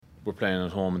we're playing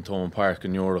at home in Thomond Park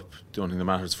in Europe. The only thing that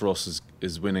matters for us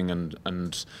is winning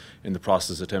and in the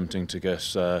process attempting to get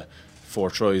 4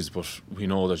 tries. But we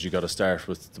know that you got to start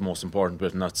with the most important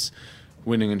bit, and that's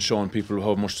winning and showing people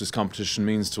how much this competition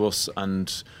means to us,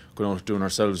 and going out doing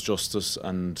ourselves justice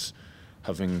and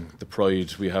having the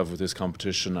pride we have with this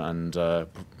competition, and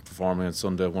performing on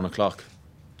Sunday at 1 o'clock.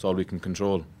 It's all we can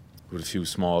control. With a few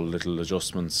small little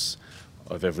adjustments,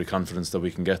 I've every confidence that we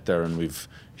can get there, and we've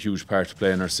a huge part to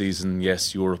play in our season.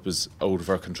 Yes, Europe is out of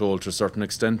our control to a certain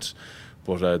extent,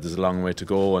 but there's a long way to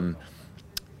go, and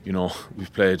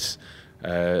we've played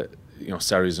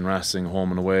Sarries and Racing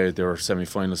home and away. They're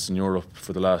semi-finalists in Europe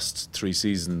for the last 3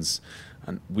 seasons,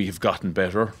 and we have gotten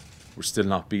better. We're still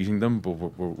not beating them, but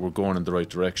we're going in the right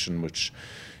direction, which,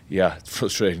 yeah, it's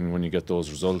frustrating when you get those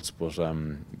results, but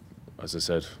as I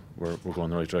said, we're going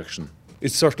in the right direction.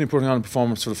 It's certainly putting on a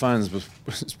performance for the fans, but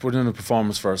it's putting on a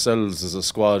performance for ourselves as a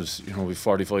squad. We've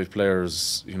 45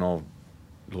 players,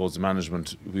 loads of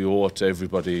management. We owe it to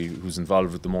everybody who's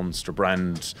involved with the Munster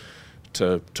brand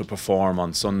to perform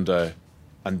on Sunday.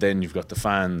 And then you've got the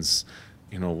fans,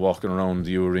 walking around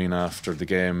the U Arena after the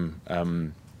game,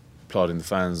 applauding the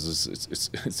fans.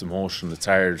 It's emotional. It's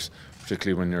hard,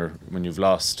 particularly when you've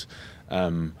lost.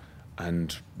 And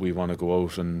we want to go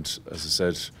out and, as I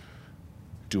said,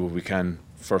 do what we can,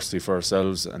 firstly for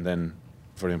ourselves, and then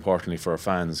very importantly for our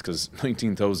fans, because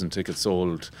 19,000 tickets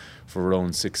sold for a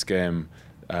round 6 game,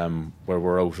 where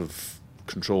we're out of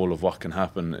control of what can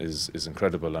happen is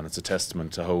incredible, and it's a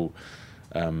testament to how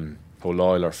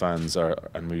loyal our fans are,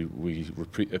 and we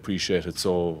appreciate it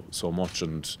so much,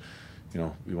 and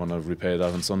we want to repay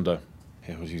that on Sunday.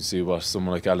 Yeah, well, you see what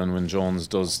someone like Alan Wynne-Jones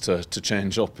does to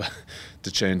change up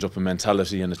a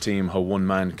mentality in a team, how one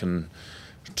man can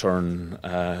turn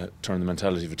the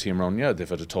mentality of a team around. Yeah, they've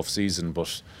had a tough season,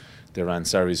 but they ran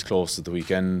Sarries close at the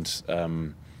weekend.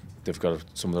 They've got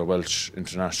some of their Welsh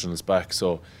internationals back,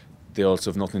 so they also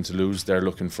have nothing to lose. They're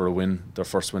looking for a win, their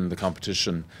first win in the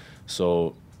competition,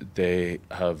 so they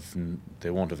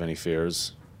won't have any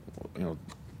fears.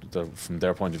 From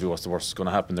their point of view, what's the worst that's going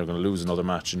to happen? They're going to lose another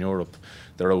match in Europe.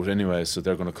 They're out anyway, so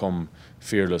they're going to come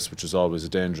fearless, which is always a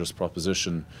dangerous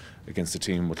proposition against a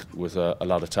team with a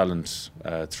lot of talent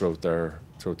throughout their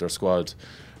squad.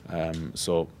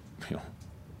 So,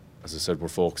 as I said, we're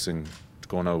focusing to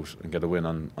going out and get a win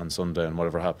on Sunday, and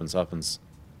whatever happens, happens.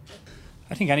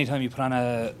 I think any time you put on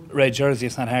a red jersey,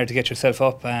 it's not hard to get yourself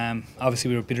up.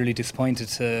 Obviously, we were bitterly disappointed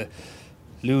to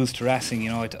lose to Racing.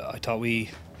 I thought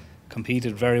we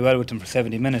competed very well with them for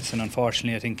 70 minutes, and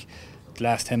unfortunately I think the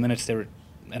last 10 minutes they were,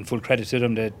 and full credit to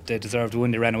them, they deserved to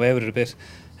win. They ran away with it a bit.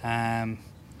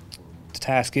 The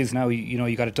task is now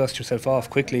you got to dust yourself off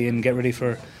quickly and get ready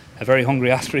for a very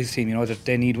hungry Ospreys team. That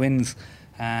they need wins.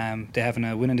 They haven't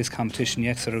a win in this competition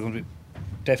yet, so they're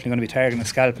definitely going to be targeting a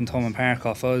scalp in Thomond Park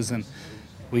off us, and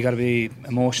we got to be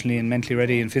emotionally and mentally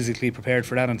ready and physically prepared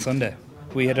for that on Sunday.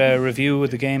 We had a review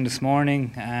of the game this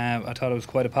morning. I thought it was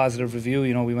quite a positive review.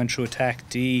 We went through attack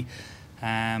D,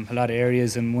 a lot of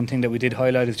areas, and one thing that we did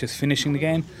highlight is just finishing the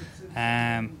game.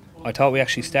 I thought we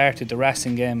actually started the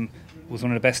Racing game, was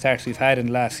one of the best starts we've had in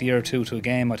the last year or two to a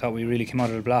game. I thought we really came out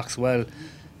of the blocks well,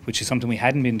 which is something we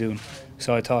hadn't been doing.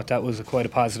 So I thought that was quite a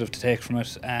positive to take from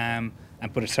it.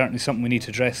 But it's certainly something we need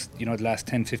to address. The last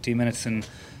 10-15 minutes in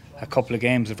a couple of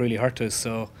games have really hurt us.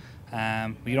 So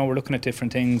we're looking at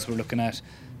different things. We're looking at,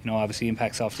 obviously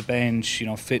impacts off the bench,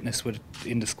 fitness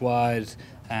in the squad.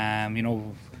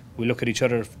 We look at each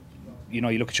other. You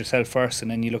look at yourself first,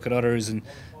 and then you look at others. And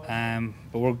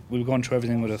but we're going through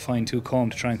everything with a fine-tooth comb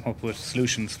to try and come up with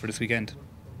solutions for this weekend.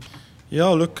 Yeah,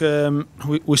 look,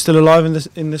 we're still alive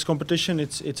in this competition.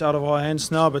 It's out of our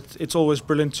hands now, but it's always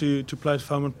brilliant to play at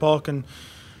Thomond Park, and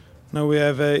now we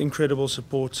have incredible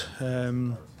support.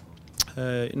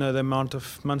 The amount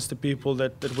of Munster people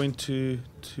that went to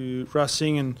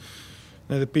Racing, and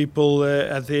the people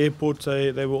at the airport,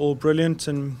 they were all brilliant,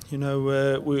 and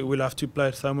we'll have to play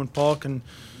at Thomond Park. And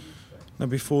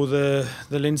before the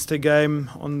Leinster game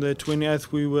on the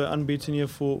 28th, we were unbeaten here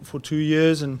for 2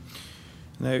 years, and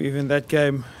even that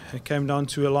game came down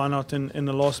to a line-out in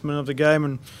the last minute of the game,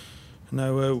 and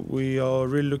we are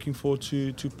really looking forward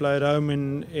to play at home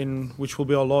in which will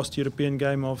be our last European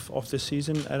game of the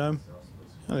season at home.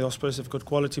 The Ospreys have got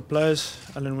quality players.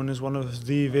 Alan Wynne is one of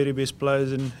the very best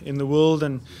players in the world,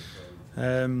 and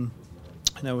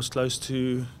was close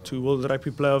to World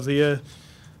Rugby Player of the Year,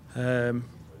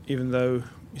 even though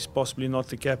he's possibly not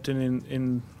the captain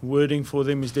in wording for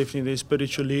them. He's definitely their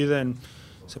spiritual leader, and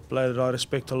it's a player that I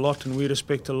respect a lot and we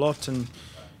respect a lot. And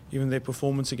even their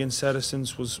performance against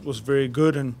Saracens was very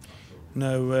good, and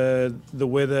the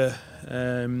weather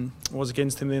was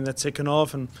against them in that second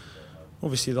half, and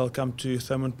obviously they'll come to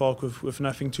Thomond Park with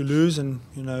nothing to lose, and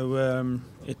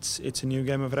it's a new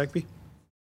game of rugby.